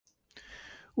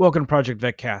Welcome to Project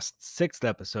VetCast, sixth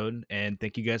episode, and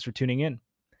thank you guys for tuning in.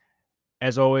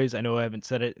 As always, I know I haven't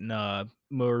said it in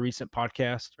more recent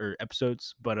podcast or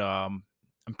episodes, but I'm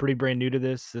pretty brand new to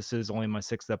this. This is only my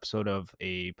sixth episode of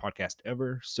a podcast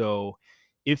ever. So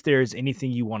if there's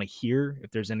anything you want to hear,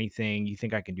 if there's anything you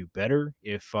think I can do better,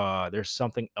 if there's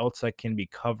something else I can be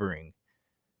covering,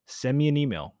 send me an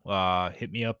email.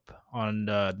 Hit me up on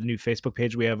the new Facebook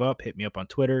page we have up. Hit me up on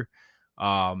Twitter,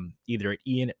 either at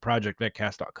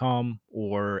ian@projectvetcast.com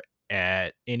or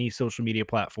at any social media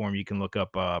platform. You can look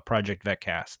up Project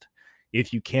Vetcast.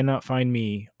 If you cannot find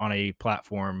me on a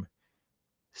platform,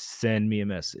 send me a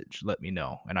message. Let me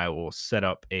know, and I will set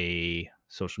up a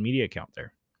social media account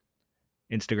there.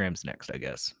 Instagram's next, I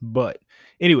guess. But,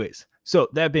 anyways, so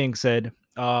that being said,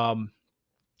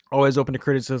 always open to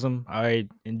criticism. I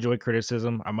enjoy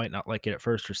criticism. I might not like it at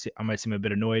first, or I might seem a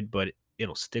bit annoyed, but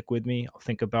it'll stick with me. I'll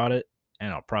think about it,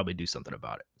 and I'll probably do something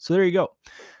about it. So there you go.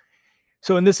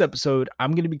 So in this episode,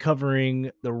 I'm going to be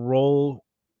covering the role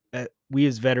that we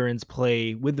as veterans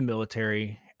play with the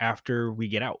military after we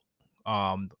get out.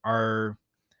 Our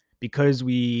Because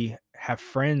we have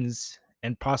friends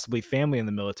and possibly family in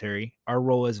the military, our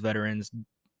role as veterans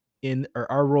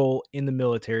our role in the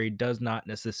military does not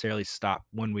necessarily stop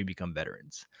when we become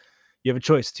veterans. You have a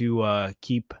choice to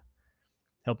keep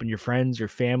helping your friends, your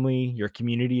family, your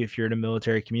community if you're in a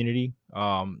military community.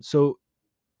 So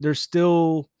there's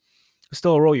still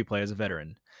a role you play as a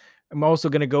veteran. I'm also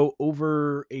going to go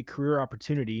over a career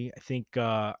opportunity. I think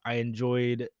I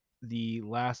enjoyed the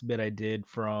last bit I did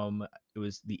from it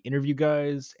was the interview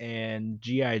guys and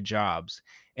GI jobs,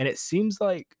 and it seems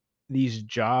like these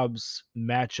jobs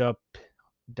match up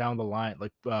down the line.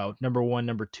 Like number one,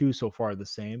 number two, so far the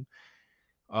same.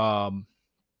 Um,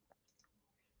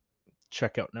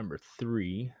 check out number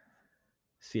three,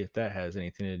 see if that has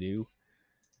anything to do.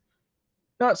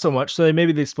 Not so much. So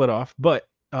maybe they split off, but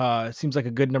it seems like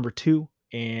a good number two,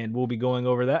 and we'll be going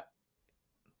over that.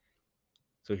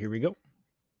 So here we go.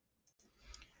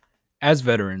 As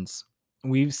veterans,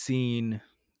 we've seen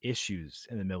issues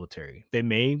in the military. They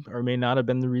may or may not have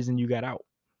been the reason you got out.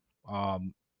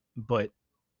 But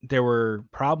there were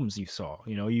problems you saw.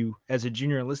 You know, you as a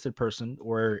junior enlisted person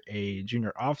or a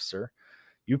junior officer,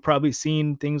 you've probably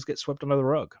seen things get swept under the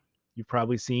rug. You've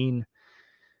probably seen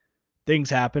things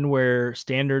happen where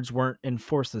standards weren't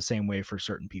enforced the same way for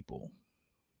certain people.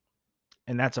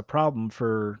 And that's a problem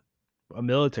for a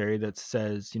military that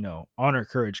says, honor,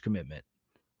 courage, commitment.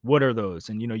 What are those?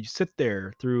 And you sit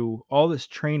there through all this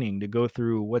training to go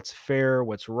through what's fair,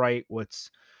 what's right, what's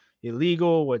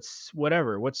illegal, what's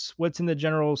whatever, what's in the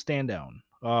general stand down,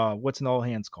 what's an all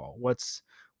hands call, what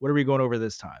are we going over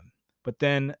this time? But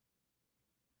then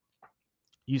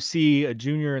you see a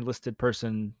junior enlisted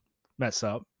person mess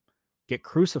up, get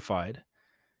crucified,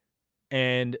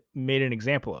 and made an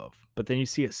example of. But then you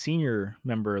see a senior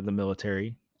member of the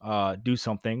military do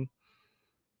something,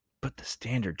 but the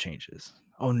standard changes.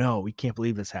 Oh no, we can't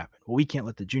believe this happened. Well, we can't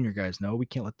let the junior guys know. We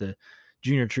can't let the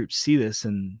junior troops see this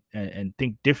and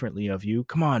think differently of you.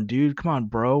 Come on, dude. Come on,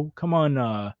 bro. Come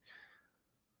on,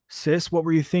 sis. What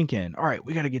were you thinking? All right,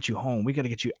 we got to get you home. We got to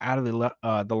get you out of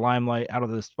the limelight, out of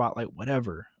the spotlight,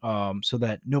 whatever, so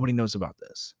that nobody knows about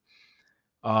this.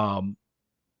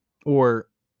 Or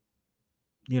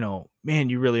man,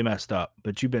 you really messed up,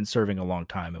 but you've been serving a long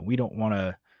time, and we don't want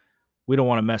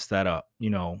to mess that up.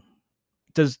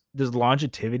 Does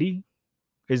longevity,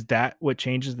 is that what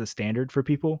changes the standard for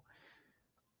people?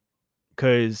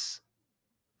 Because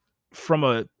from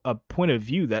a point of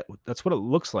view, that's what it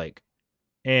looks like,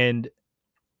 and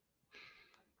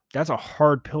that's a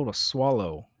hard pill to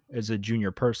swallow as a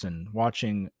junior person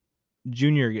watching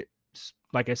junior get,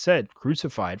 like I said,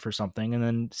 crucified for something, and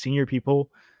then senior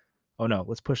people, oh no,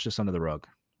 let's push this under the rug.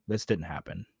 This didn't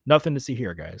happen. Nothing to see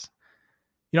here, guys.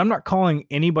 I'm not calling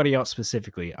anybody out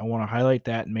specifically. I want to highlight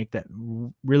that and make that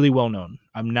really well known.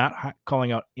 I'm not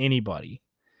calling out anybody,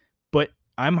 but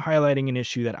I'm highlighting an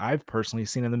issue that I've personally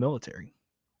seen in the military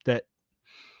that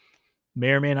may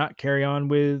or may not carry on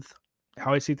with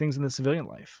how I see things in the civilian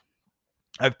life.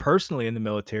 I've personally in the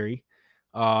military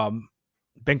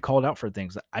been called out for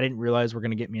things that I didn't realize were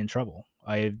going to get me in trouble.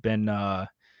 I've been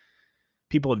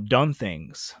people have done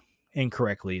things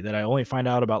incorrectly that I only find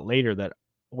out about later that,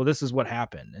 well, this is what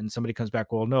happened. And somebody comes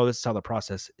back, well, no, this is how the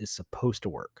process is supposed to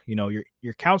work.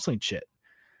 Your counseling shit.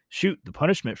 Shoot, the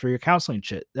punishment for your counseling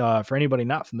shit. For anybody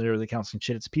not familiar with the counseling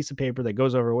shit, it's a piece of paper that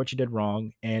goes over what you did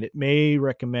wrong, and it may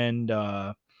recommend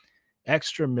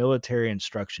extra military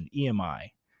instruction,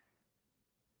 EMI.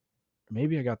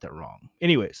 Maybe I got that wrong.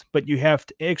 Anyways, but you have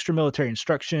extra military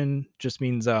instruction just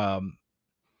means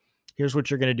here's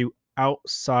what you're going to do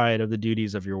outside of the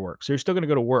duties of your work. So you're still going to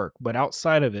go to work, but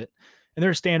outside of it, and there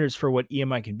are standards for what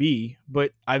EMI can be.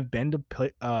 But I've been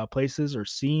to places or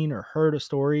seen or heard a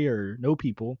story or know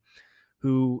people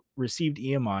who received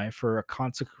EMI for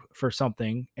for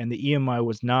something, and the EMI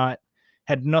was not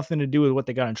had nothing to do with what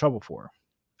they got in trouble for.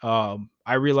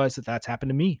 I realized that that's happened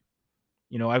to me.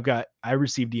 I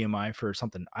received EMI for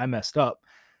something I messed up,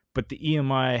 but the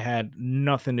EMI had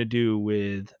nothing to do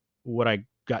with what I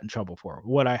got in trouble for,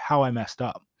 how I messed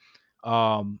up.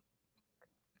 Um,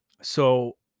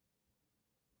 so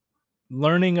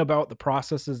learning about the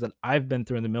processes that I've been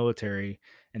through in the military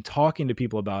and talking to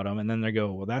people about them, and then they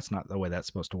go, well, that's not the way that's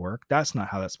supposed to work. That's not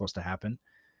how that's supposed to happen.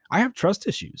 I have trust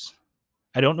issues.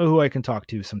 I don't know who I can talk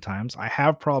to sometimes. I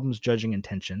have problems judging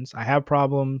intentions. I have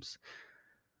problems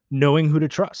knowing who to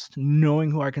trust,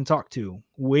 knowing who I can talk to,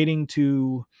 waiting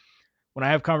to when I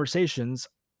have conversations,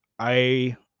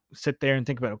 I sit there and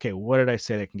think about, okay, what did I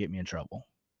say that can get me in trouble?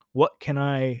 What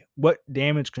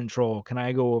damage control can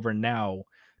I go over now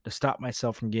to stop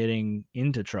myself from getting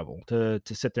into trouble? To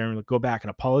sit there and go back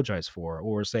and apologize for,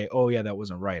 or say, oh yeah, that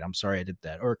wasn't right. I'm sorry I did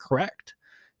that, or correct,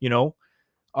 you know?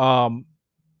 Um,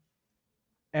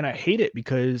 and I hate it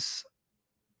because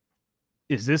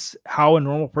is this how a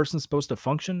normal person's supposed to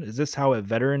function? Is this how a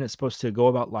veteran is supposed to go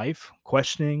about life?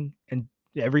 Questioning and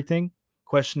everything,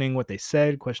 questioning what they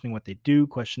said, questioning what they do,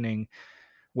 questioning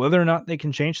whether or not they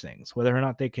can change things, whether or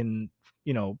not they can,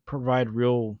 provide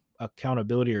real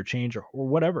accountability or change or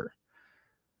whatever.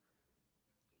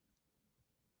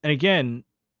 And again,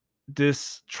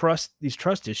 these trust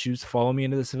issues follow me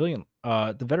into the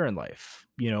veteran life.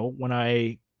 When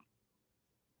I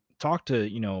talk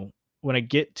to, when I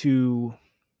get to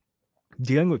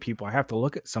dealing with people, I have to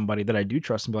look at somebody that I do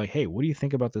trust and be like, hey, what do you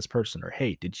think about this person? Or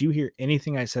hey, did you hear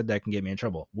anything I said that can get me in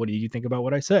trouble? What do you think about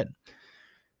what I said?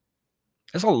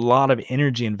 There's a lot of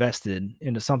energy invested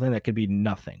into something that could be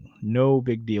nothing, no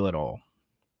big deal at all.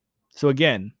 So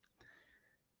again,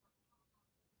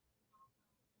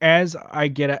 as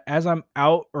I'm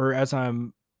out or as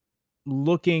I'm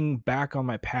looking back on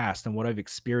my past and what I've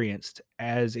experienced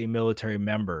as a military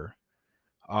member,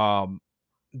 um,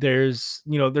 there's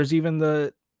even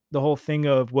the whole thing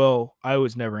of, well, I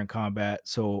was never in combat,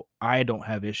 so I don't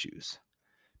have issues.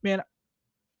 Man,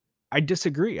 I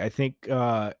disagree. I think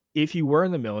if you were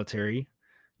in the military,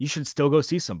 you should still go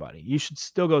see somebody. You should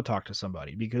still go talk to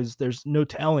somebody because there's no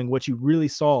telling what you really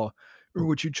saw or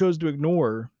what you chose to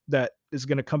ignore that is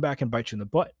going to come back and bite you in the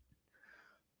butt.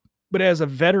 But as a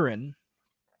veteran,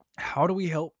 how do we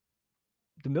help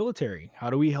the military? How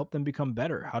do we help them become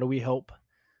better? How do we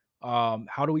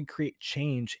create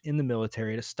change in the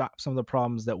military to stop some of the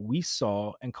problems that we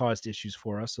saw and caused issues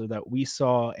for us, so that we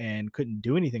saw and couldn't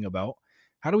do anything about?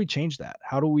 How do we change that?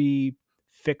 How do we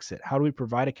fix it? How do we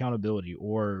provide accountability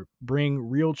or bring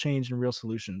real change and real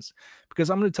solutions? Because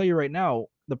I'm going to tell you right now,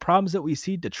 the problems that we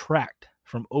see detract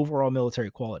from overall military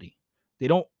quality. They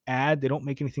don't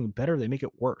make anything better, they make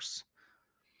it worse.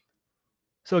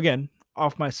 So again,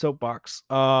 off my soapbox,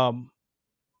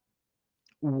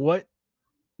 what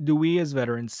do we as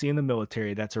veterans see in the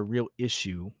military that's a real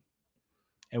issue?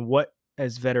 And what,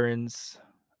 as veterans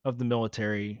of the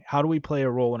military, how do we play a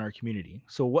role in our community?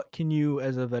 So, what can you,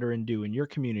 as a veteran, do in your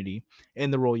community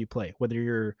in the role you play? Whether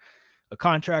you're a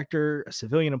contractor, a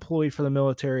civilian employee for the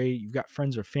military, you've got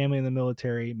friends or family in the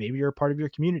military, maybe you're a part of your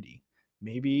community.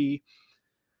 Maybe,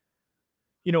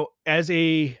 as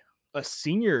a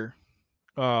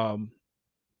um,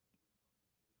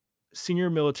 senior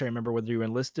military member, whether you're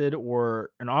enlisted or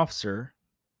an officer,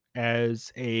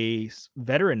 as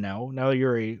veteran now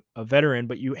you're a veteran,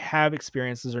 but you have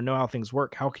experiences or know how things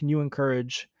work. How can you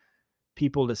encourage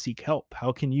people to seek help?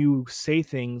 How can you say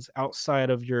things outside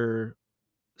of your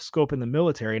scope in the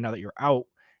military now that you're out?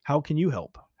 How can you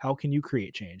help? How can you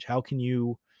create change? How can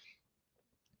you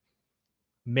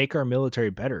make our military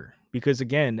better? Because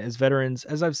again, as veterans,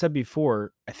 as I've said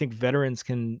before, I think veterans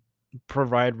can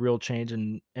provide real change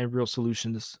and real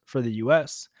solutions for the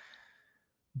US.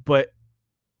 But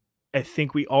I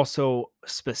think we also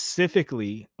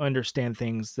specifically understand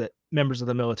things that members of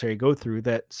the military go through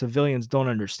that civilians don't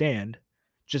understand,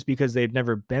 just because they've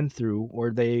never been through,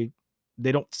 or they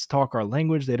don't talk our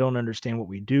language, they don't understand what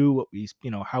we do, what we,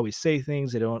 how we say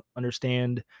things, they don't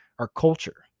understand our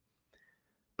culture.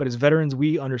 But as veterans,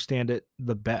 we understand it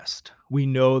the best. We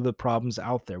know the problems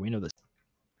out there. We know this.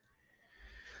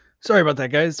 Sorry about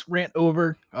that, guys. Rant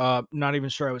over. Not even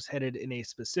sure I was headed in a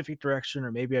specific direction,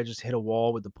 or maybe I just hit a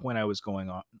wall with the point I was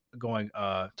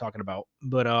talking about.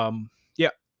 But yeah,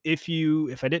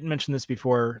 if I didn't mention this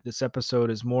before, this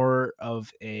episode is more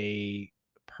of a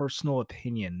personal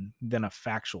opinion than a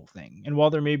factual thing. And while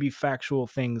there may be factual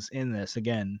things in this,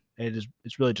 again,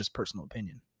 it's really just personal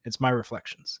opinion. It's my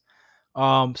reflections.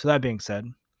 So that being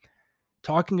said,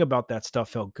 talking about that stuff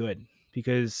felt good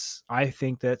because I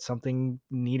think that something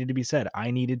needed to be said.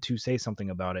 I needed to say something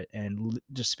about it and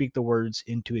just speak the words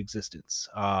into existence.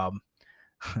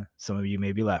 Some of you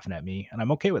may be laughing at me, and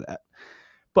I'm okay with that.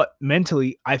 But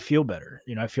mentally, I feel better.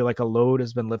 I feel like a load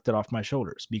has been lifted off my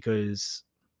shoulders because,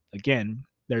 again,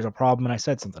 there's a problem and I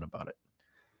said something about it.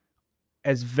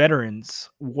 As veterans,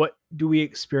 what do we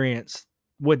experience?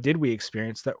 What did we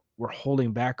experience that we're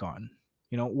holding back on?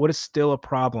 What is still a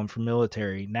problem for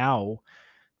military now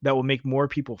that will make more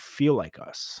people feel like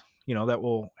us? That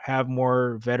will have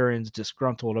more veterans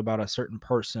disgruntled about a certain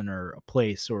person or a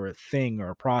place or a thing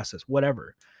or a process,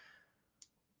 whatever.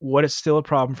 What is still a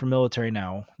problem for military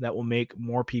now that will make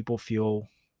more people feel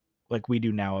like we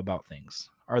do now about things?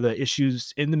 Are the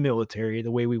issues in the military the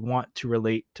way we want to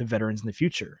relate to veterans in the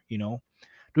future? Do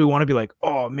we want to be like,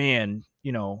 oh man,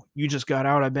 you just got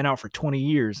out, I've been out for 20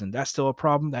 years and that's still a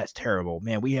problem? That's terrible.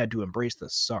 Man, we had to embrace the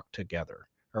suck together.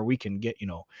 Or we can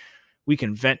we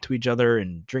can vent to each other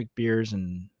and drink beers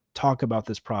and talk about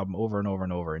this problem over and over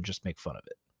and over and just make fun of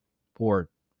it. Or,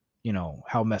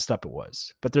 how messed up it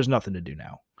was. But there's nothing to do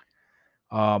now.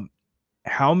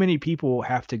 How many people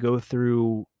have to go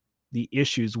through the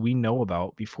issues we know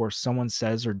about before someone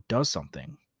says or does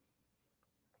something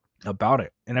about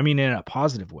it? And I mean, in a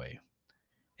positive way.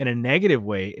 In a negative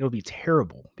way, it'll be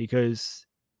terrible because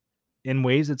in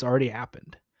ways it's already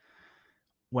happened.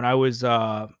 When I was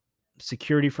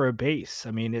security for a base,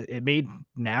 I mean, it made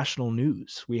national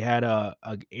news. We had a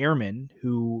airman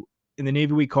who in the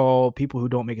Navy we call people who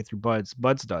don't make it through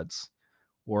buds duds,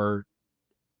 or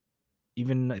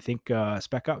even I think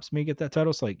Spec Ops may get that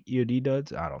title. So like EOD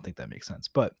duds. I don't think that makes sense,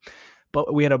 but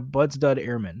we had a buds dud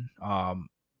airman.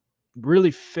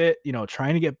 Really fit,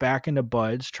 trying to get back into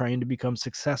buds, trying to become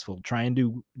successful, trying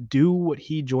to do what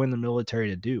he joined the military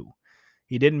to do.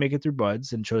 He didn't make it through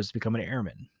buds and chose to become an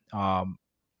airman.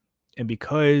 And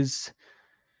because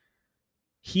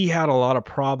he had a lot of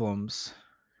problems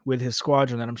with his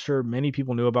squadron that I'm sure many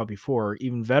people knew about before,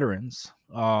 even veterans,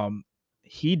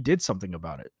 he did something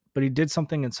about it. But he did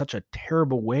something in such a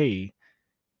terrible way,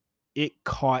 it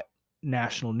caught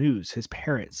national news. His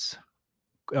parents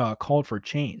called for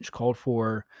change, called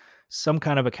for some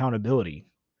kind of accountability.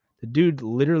 The dude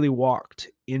literally walked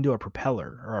into a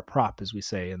propeller, or a prop, as we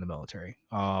say in the military.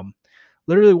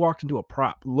 Literally walked into a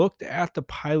prop, looked at the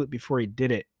pilot before he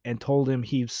did it, and told him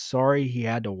he's sorry he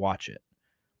had to watch it.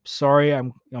 Sorry,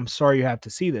 I'm sorry you have to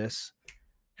see this,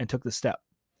 and took the step.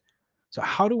 So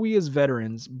how do we as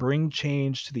veterans bring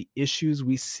change to the issues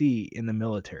we see in the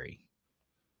military?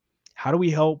 How do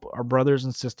we help our brothers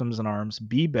and sisters in arms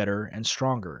be better and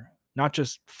stronger, not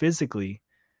just physically,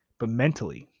 but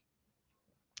mentally?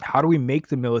 How do we make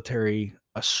the military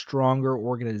a stronger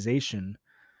organization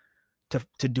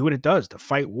to do what it does, to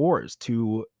fight wars,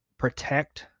 to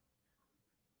protect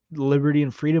the liberty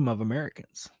and freedom of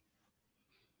Americans?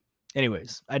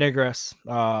 Anyways, I digress.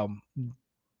 That,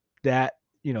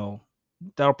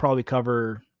 that'll probably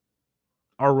cover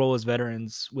our role as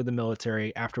veterans with the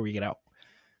military after we get out.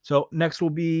 So next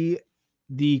will be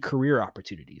the career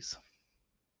opportunities.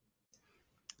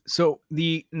 So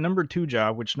the number 2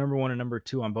 job, which number 1 and number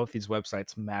 2 on both these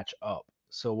websites match up.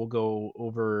 So we'll go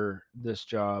over this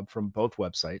job from both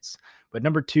websites. But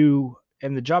number 2,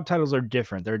 and the job titles are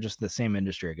different. They're just the same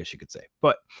industry, I guess you could say.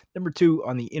 But number 2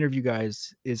 on the interview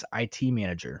guys is IT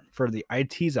manager for the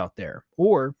ITs out there.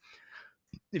 Or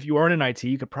if you aren't in IT,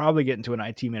 you could probably get into an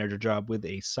IT manager job with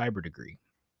a cyber degree,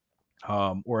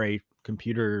 or a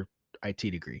computer IT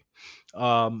degree.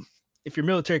 If your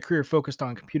military career focused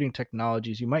on computing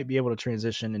technologies, you might be able to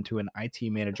transition into an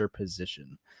IT manager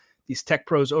position. These tech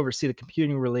pros oversee the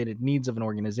computing-related needs of an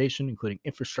organization, including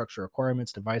infrastructure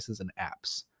requirements, devices, and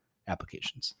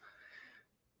applications.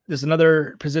 There's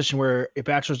another position where a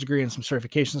bachelor's degree and some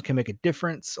certifications can make a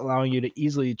difference, allowing you to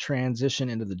easily transition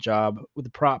into the job. With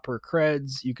the proper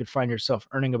creds, you could find yourself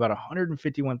earning about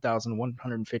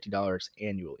 $151,150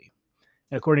 annually.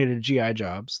 And according to GI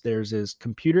Jobs, there's this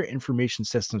Computer Information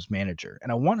Systems Manager.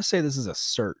 And I want to say this is a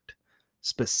CERT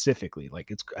specifically.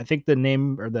 I think the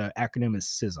name or the acronym is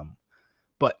CISM.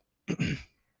 But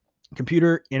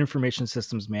Computer Information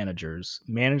Systems Managers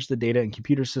manage the data and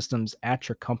computer systems at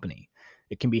your company.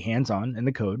 It can be hands-on in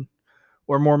the code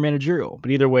or more managerial,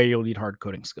 but either way, you'll need hard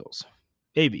coding skills.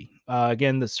 Maybe.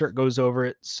 Again, the CERT goes over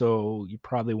it, so you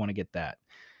probably want to get that.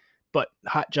 But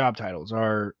hot job titles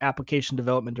are Application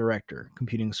Development Director,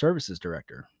 Computing Services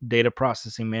Director, Data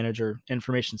Processing Manager,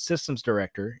 Information Systems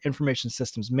Director, Information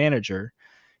Systems Manager,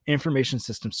 information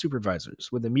system supervisors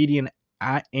with a median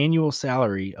annual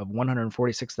salary of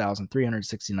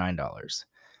 $146,369.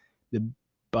 The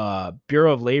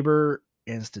Bureau of Labor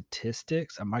and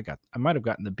Statistics, I might have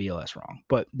gotten the BLS wrong,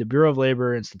 but the Bureau of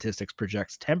Labor and Statistics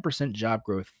projects 10% job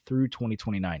growth through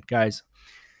 2029. Guys,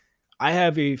 I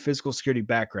have a physical security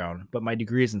background, but my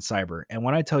degree is in cyber. And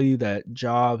when I tell you that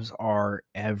jobs are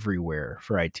everywhere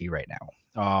for IT right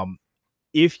now,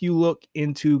 if you look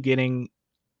into getting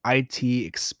IT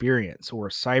experience or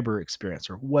cyber experience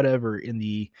or whatever in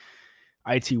the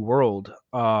IT world,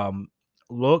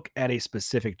 look at a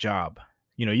specific job.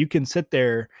 You can sit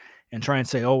there and try and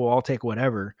say, oh, well, I'll take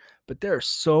whatever. But there are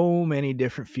so many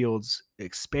different fields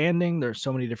expanding. There are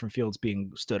so many different fields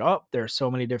being stood up. There are so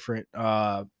many different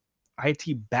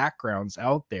IT backgrounds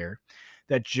out there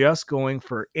that just going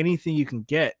for anything you can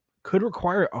get could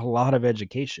require a lot of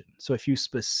education. So if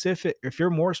you're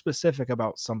more specific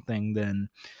about something than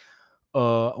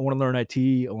I want to learn IT,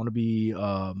 I want to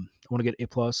I want to get A+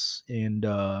 and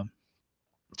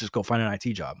just go find an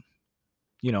IT job.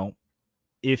 You know,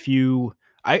 if you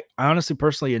I honestly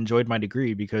personally enjoyed my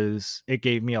degree because it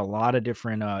gave me a lot of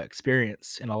different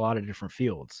experience in a lot of different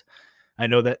fields. I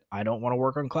know that I don't want to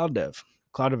work on cloud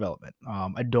development.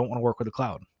 I don't want to work with the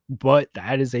cloud, but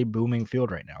that is a booming field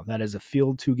right now. That is a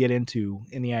field to get into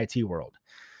in the IT world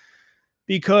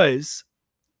because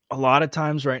a lot of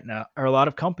times right now, or a lot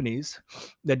of companies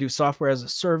that do software as a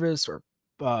service or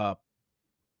uh,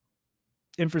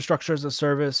 infrastructure as a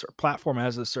service or platform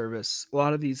as a service, a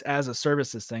lot of these as a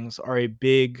services things are a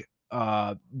big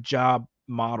job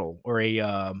model or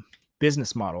a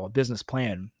business model, a business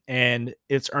plan, and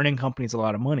it's earning companies a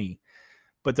lot of money.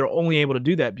 But they're only able to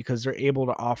do that because they're able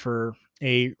to offer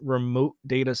a remote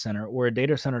data center or a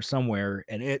data center somewhere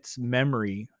and its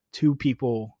memory to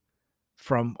people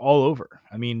from all over.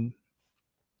 I mean,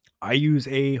 I use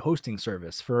a hosting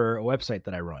service for a website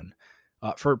that I run.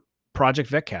 For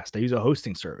Project Vetcast, I use a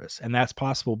hosting service, and that's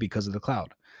possible because of the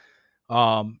cloud.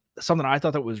 Something I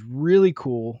thought that was really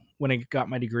cool when I got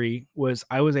my degree was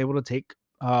I was able to take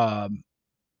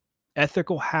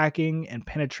ethical hacking and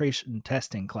penetration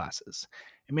testing classes.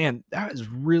 And man, that is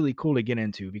really cool to get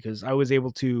into because I was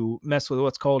able to mess with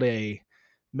what's called a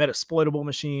metasploitable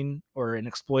machine or an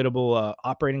exploitable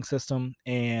operating system.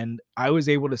 And I was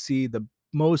able to see the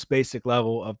most basic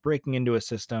level of breaking into a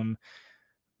system,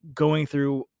 going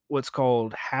through what's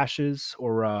called hashes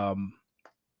or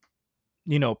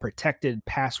protected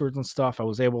passwords and stuff. I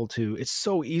was able to, it's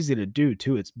so easy to do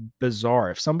too. It's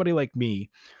bizarre. If somebody like me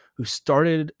who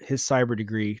started his cyber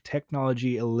degree,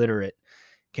 technology illiterate,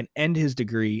 can end his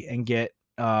degree and get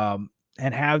and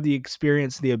have the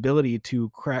experience, the ability to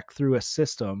crack through a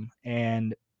system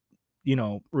and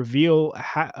reveal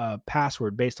a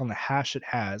password based on the hash it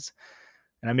has.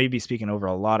 And I may be speaking over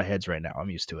a lot of heads right now. I'm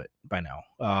used to it by now.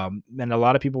 And a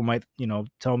lot of people might,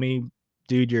 tell me,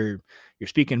 dude, you're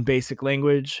speaking basic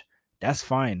language. That's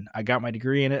fine. I got my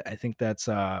degree in it. I think that's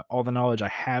all the knowledge I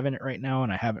have in it right now,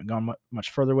 and I haven't gone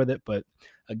much further with it. But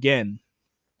again,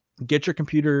 get your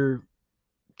computer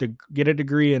to get a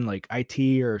degree in like IT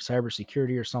or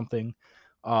cybersecurity or something.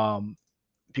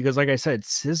 Because like I said,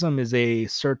 CISM is a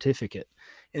certificate.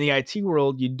 In the IT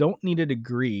world, you don't need a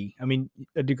degree. I mean,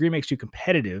 a degree makes you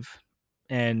competitive,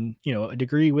 and a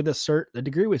degree with a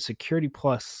degree with Security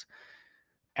Plus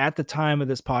at the time of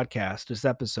this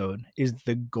episode is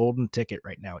the golden ticket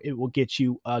right now. It will get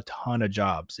you a ton of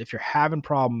jobs. If you're having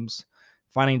problems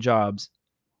finding jobs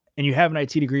and you have an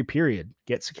IT degree, period,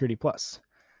 get Security Plus.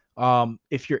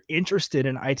 If you're interested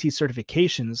in IT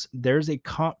certifications, there's a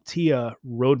CompTIA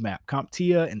roadmap.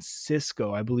 CompTIA and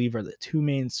Cisco, I believe, are the two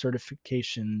main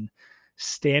certification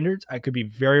standards. I could be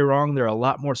very wrong. There are a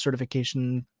lot more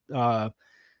certifications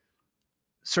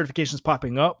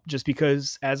popping up just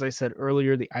because, as I said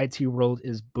earlier, the IT world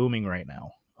is booming right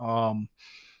now.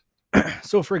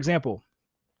 So, for example,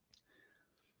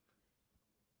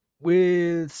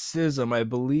 with CISM, I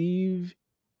believe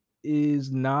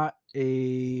is not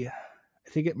I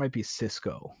think it might be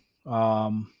Cisco.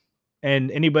 And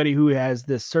anybody who has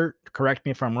this cert, correct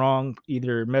me if I'm wrong,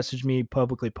 either message me,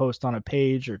 publicly post on a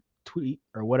page or tweet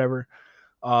or whatever.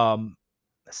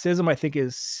 CISM, I think,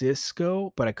 is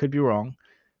Cisco, but I could be wrong.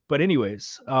 But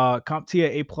anyways,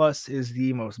 CompTIA A+ is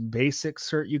the most basic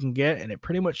cert you can get, and it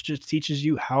pretty much just teaches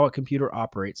you how a computer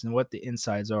operates and what the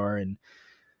insides are and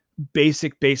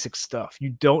basic stuff. You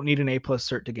don't need an A+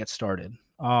 cert to get started.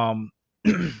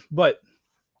 But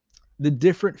the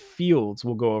different fields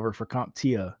we'll go over for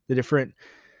CompTIA, the different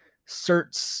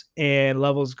certs and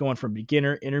levels going from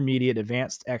beginner, intermediate,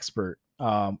 advanced, expert,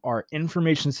 are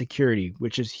information security,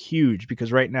 which is huge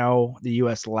because right now the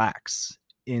US lacks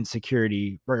in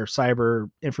security or cyber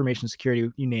information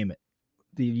security, you name it.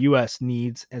 The US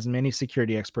needs as many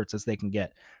security experts as they can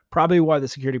get. Probably why the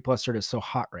Security Plus cert is so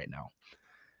hot right now.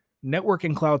 Network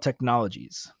and cloud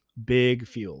technologies, big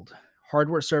field.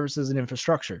 Hardware services and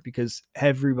infrastructure, because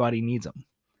everybody needs them.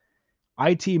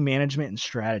 IT management and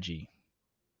strategy.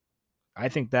 I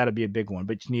think that'd be a big one,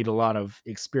 but you need a lot of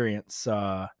experience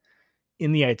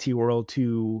in the IT world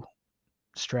to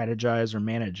strategize or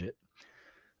manage it.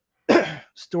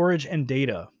 Storage and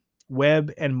data,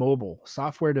 web and mobile,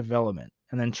 software development,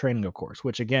 and then training, of course,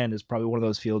 which again is probably one of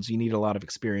those fields you need a lot of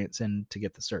experience in to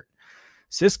get the cert.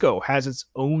 Cisco has its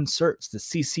own certs, the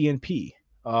CCNP.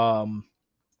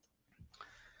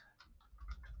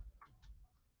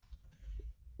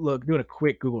 Look, doing a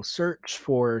quick Google search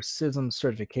for CISM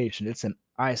certification. It's an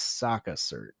ISACA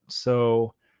cert.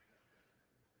 So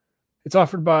it's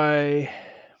offered by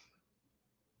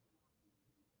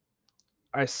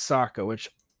ISACA, which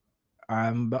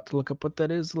I'm about to look up what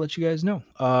that is to let you guys know.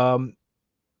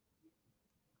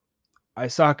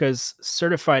 ISACA's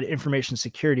Certified Information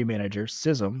Security Manager,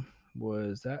 CISM,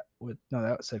 was that with no,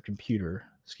 that said computer,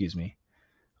 excuse me.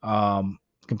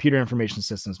 Computer Information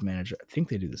Systems Manager. I think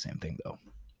they do the same thing though.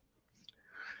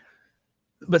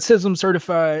 But CISM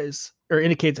certifies or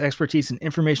indicates expertise in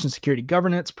information security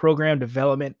governance, program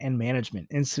development, and management,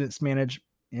 incident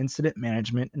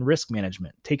management, and risk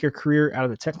management. Take your career out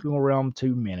of the technical realm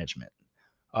to management.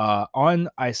 On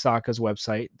ISACA's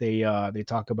website, they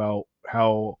talk about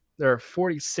how there are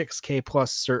 46K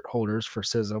plus cert holders for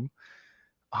CISM.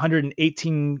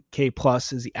 118K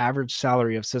plus is the average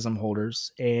salary of CISM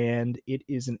holders, and it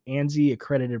is an ANSI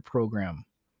accredited program.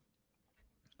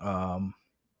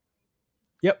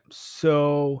 Yep.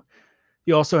 So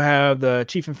you also have the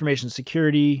Chief Information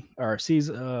Security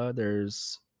RCs.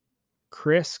 There's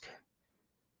CRISC.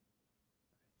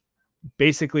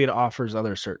 Basically, it offers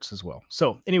other certs as well.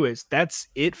 So, anyways, that's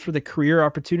it for the career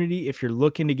opportunity. If you're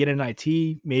looking to get in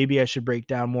IT, maybe I should break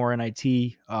down more in IT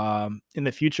in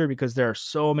the future because there are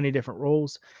so many different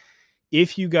roles.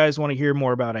 If you guys want to hear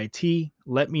more about IT,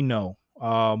 let me know.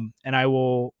 And I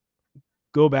will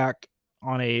go back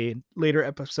on a later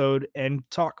episode and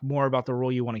talk more about the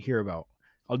role you want to hear about.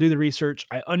 I'll do the research.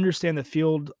 I understand the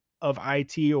field of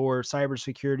IT or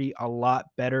cybersecurity a lot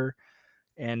better.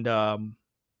 And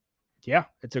yeah,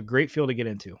 it's a great field to get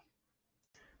into.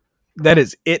 That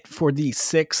is it for the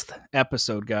 6th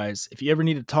episode, guys. If you ever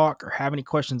need to talk or have any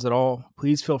questions at all,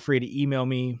 please feel free to email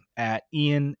me at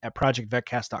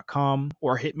ian@projectvetcast.com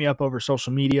or hit me up over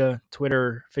social media,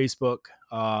 Twitter, Facebook.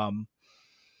 I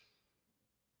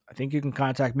think you can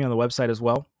contact me on the website as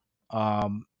well.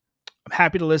 I'm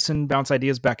happy to listen, bounce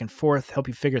ideas back and forth, help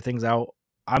you figure things out.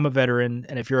 I'm a veteran,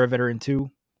 and if you're a veteran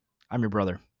too, I'm your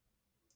brother.